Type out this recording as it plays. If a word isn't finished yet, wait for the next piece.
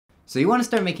So you want to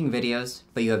start making videos,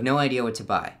 but you have no idea what to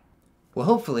buy. Well,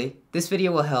 hopefully, this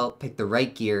video will help pick the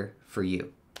right gear for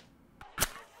you.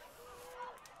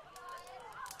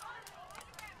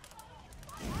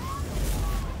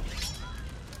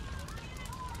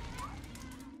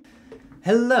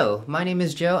 Hello, my name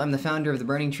is Joe. I'm the founder of the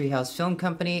Burning Treehouse Film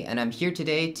Company, and I'm here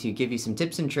today to give you some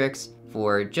tips and tricks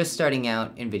for just starting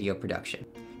out in video production.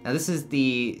 Now, this is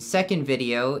the second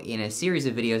video in a series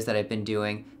of videos that I've been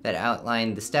doing that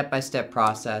outline the step-by-step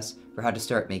process for how to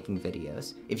start making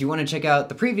videos. If you want to check out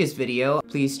the previous video,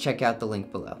 please check out the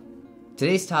link below.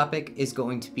 Today's topic is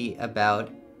going to be about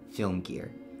film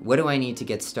gear. What do I need to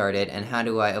get started, and how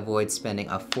do I avoid spending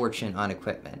a fortune on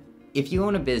equipment? If you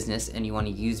own a business and you want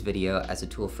to use video as a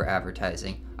tool for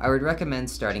advertising, I would recommend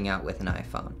starting out with an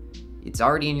iPhone. It's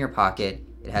already in your pocket,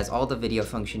 it has all the video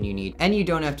function you need, and you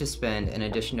don't have to spend an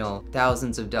additional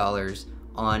thousands of dollars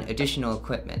on additional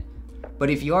equipment. But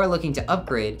if you are looking to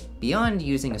upgrade beyond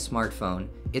using a smartphone,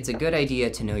 it's a good idea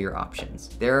to know your options.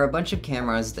 There are a bunch of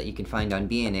cameras that you can find on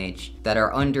B&H that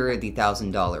are under the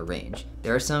 $1,000 range.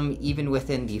 There are some even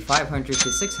within the $500 to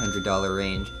 $600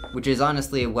 range, which is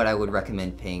honestly what I would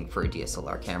recommend paying for a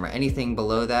DSLR camera. Anything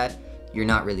below that, you're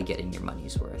not really getting your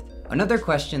money's worth. Another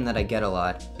question that I get a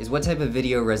lot is what type of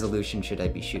video resolution should I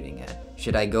be shooting at?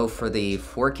 Should I go for the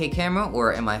 4K camera,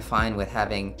 or am I fine with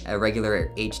having a regular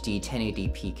HD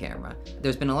 1080p camera?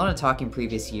 There's been a lot of talk in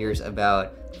previous years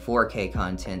about 4K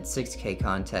content, 6K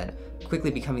content,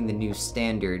 quickly becoming the new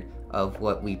standard of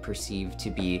what we perceive to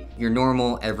be your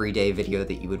normal everyday video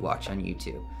that you would watch on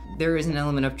YouTube. There is an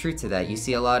element of truth to that. You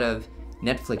see a lot of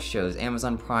Netflix shows,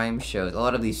 Amazon Prime shows, a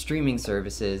lot of these streaming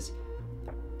services,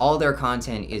 all their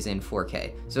content is in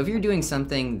 4K. So if you're doing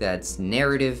something that's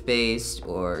narrative based,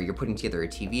 or you're putting together a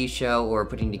TV show, or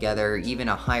putting together even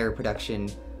a higher production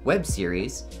web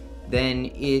series,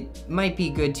 then it might be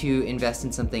good to invest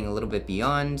in something a little bit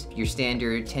beyond your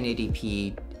standard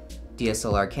 1080p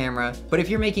DSLR camera. But if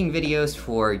you're making videos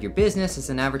for your business as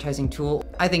an advertising tool,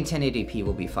 I think 1080p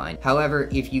will be fine. However,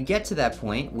 if you get to that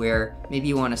point where maybe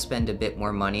you want to spend a bit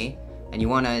more money and you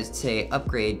want to, say,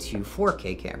 upgrade to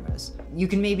 4K cameras, you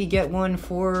can maybe get one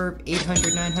for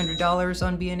 $800, $900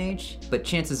 on B&H, but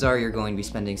chances are you're going to be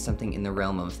spending something in the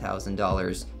realm of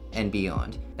 $1,000 and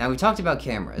beyond. Now, we've talked about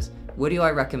cameras. What do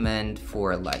I recommend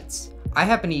for lights? I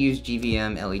happen to use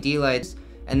GVM LED lights,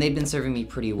 and they've been serving me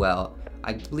pretty well.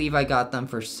 I believe I got them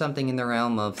for something in the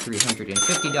realm of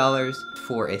 $350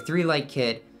 for a 3-light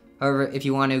kit. However, if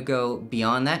you want to go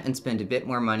beyond that and spend a bit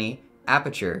more money,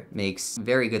 Aputure makes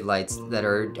very good lights that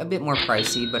are a bit more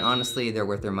pricey, but honestly, they're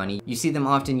worth their money. You see them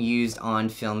often used on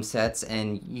film sets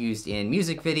and used in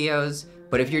music videos,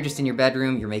 but if you're just in your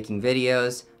bedroom, you're making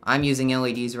videos, I'm using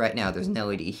LEDs right now. There's an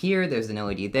LED here, there's an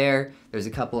LED there, there's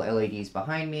a couple LEDs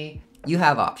behind me. You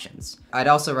have options. I'd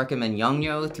also recommend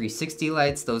Yongnuo 360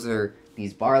 lights. Those are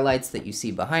these bar lights that you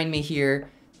see behind me here.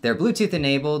 They're Bluetooth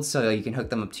enabled, so you can hook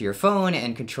them up to your phone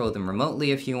and control them remotely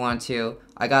if you want to.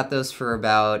 I got those for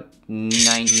about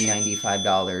 $90,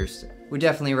 $95. Would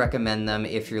definitely recommend them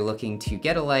if you're looking to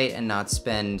get a light and not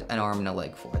spend an arm and a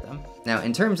leg for them. Now,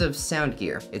 in terms of sound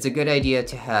gear, it's a good idea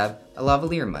to have a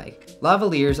lavalier mic.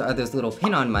 Lavaliers are those little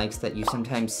pin-on mics that you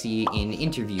sometimes see in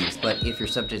interviews, but if your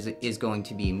subject is going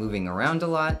to be moving around a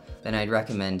lot, then I'd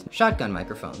recommend shotgun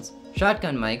microphones.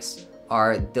 Shotgun mics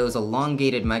are those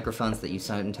elongated microphones that you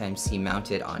sometimes see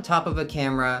mounted on top of a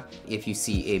camera. If you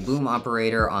see a boom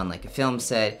operator on like a film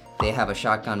set, they have a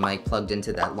shotgun mic plugged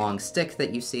into that long stick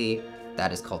that you see.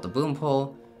 That is called a boom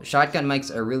pole. Shotgun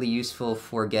mics are really useful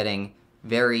for getting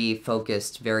very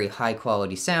focused, very high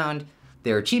quality sound.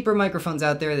 There are cheaper microphones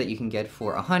out there that you can get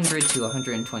for $100 to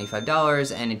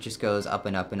 $125, and it just goes up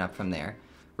and up and up from there.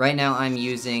 Right now I'm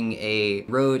using a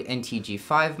Rode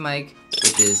NTG5 mic,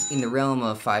 which is in the realm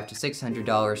of $500 to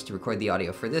 $600 to record the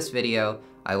audio for this video.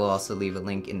 I will also leave a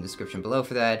link in the description below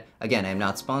for that. Again, I'm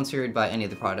not sponsored by any of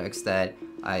the products that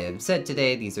I have said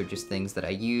today. These are just things that I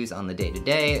use on the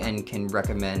day-to-day and can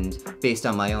recommend based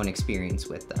on my own experience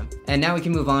with them. And now we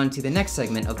can move on to the next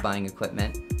segment of buying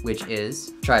equipment, which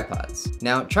is tripods.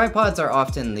 Now, tripods are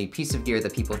often the piece of gear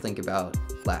that people think about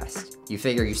last. You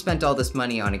figure you spent all this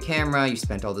money on a camera, you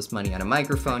spent all this money on a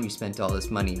microphone, you spent all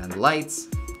this money on lights.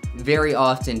 Very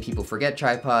often people forget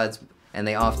tripods, and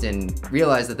they often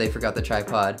realize that they forgot the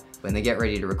tripod when they get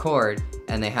ready to record,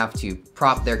 and they have to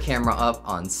prop their camera up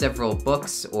on several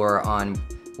books or on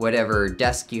whatever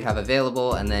desk you have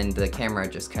available, and then the camera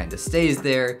just kind of stays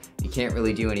there. You can't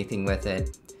really do anything with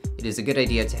it. It is a good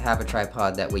idea to have a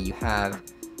tripod, that way you have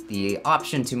the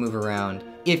option to move around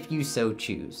if you so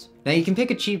choose. Now you can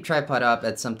pick a cheap tripod up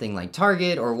at something like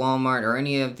Target or Walmart or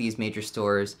any of these major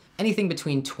stores. Anything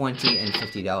between $20 and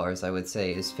 $50 I would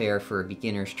say is fair for a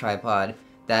beginner's tripod.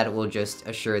 That will just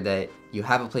assure that you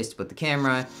have a place to put the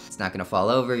camera, it's not gonna fall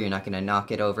over, you're not gonna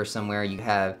knock it over somewhere, you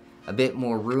have a bit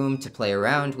more room to play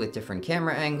around with different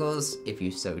camera angles if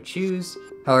you so choose.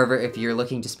 However, if you're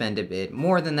looking to spend a bit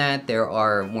more than that, there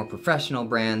are more professional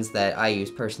brands that I use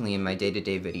personally in my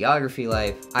day-to-day videography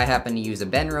life. I happen to use a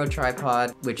Benro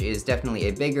tripod, which is definitely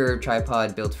a bigger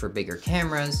tripod built for bigger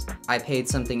cameras. I paid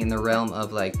something in the realm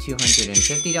of like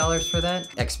 $250 for that.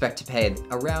 Expect to pay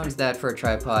around that for a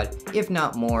tripod, if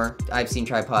not more. I've seen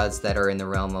tripods that are in the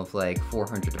realm of like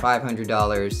 $400 to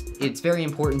 $500. It's very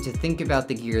important to think about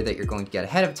the gear that you're going to get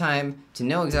ahead of time, to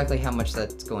know exactly how much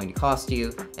that's going to cost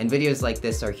you, and videos like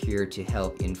this are here to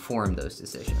help inform those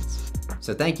decisions.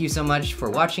 So thank you so much for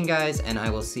watching, guys, and I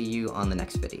will see you on the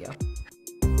next video.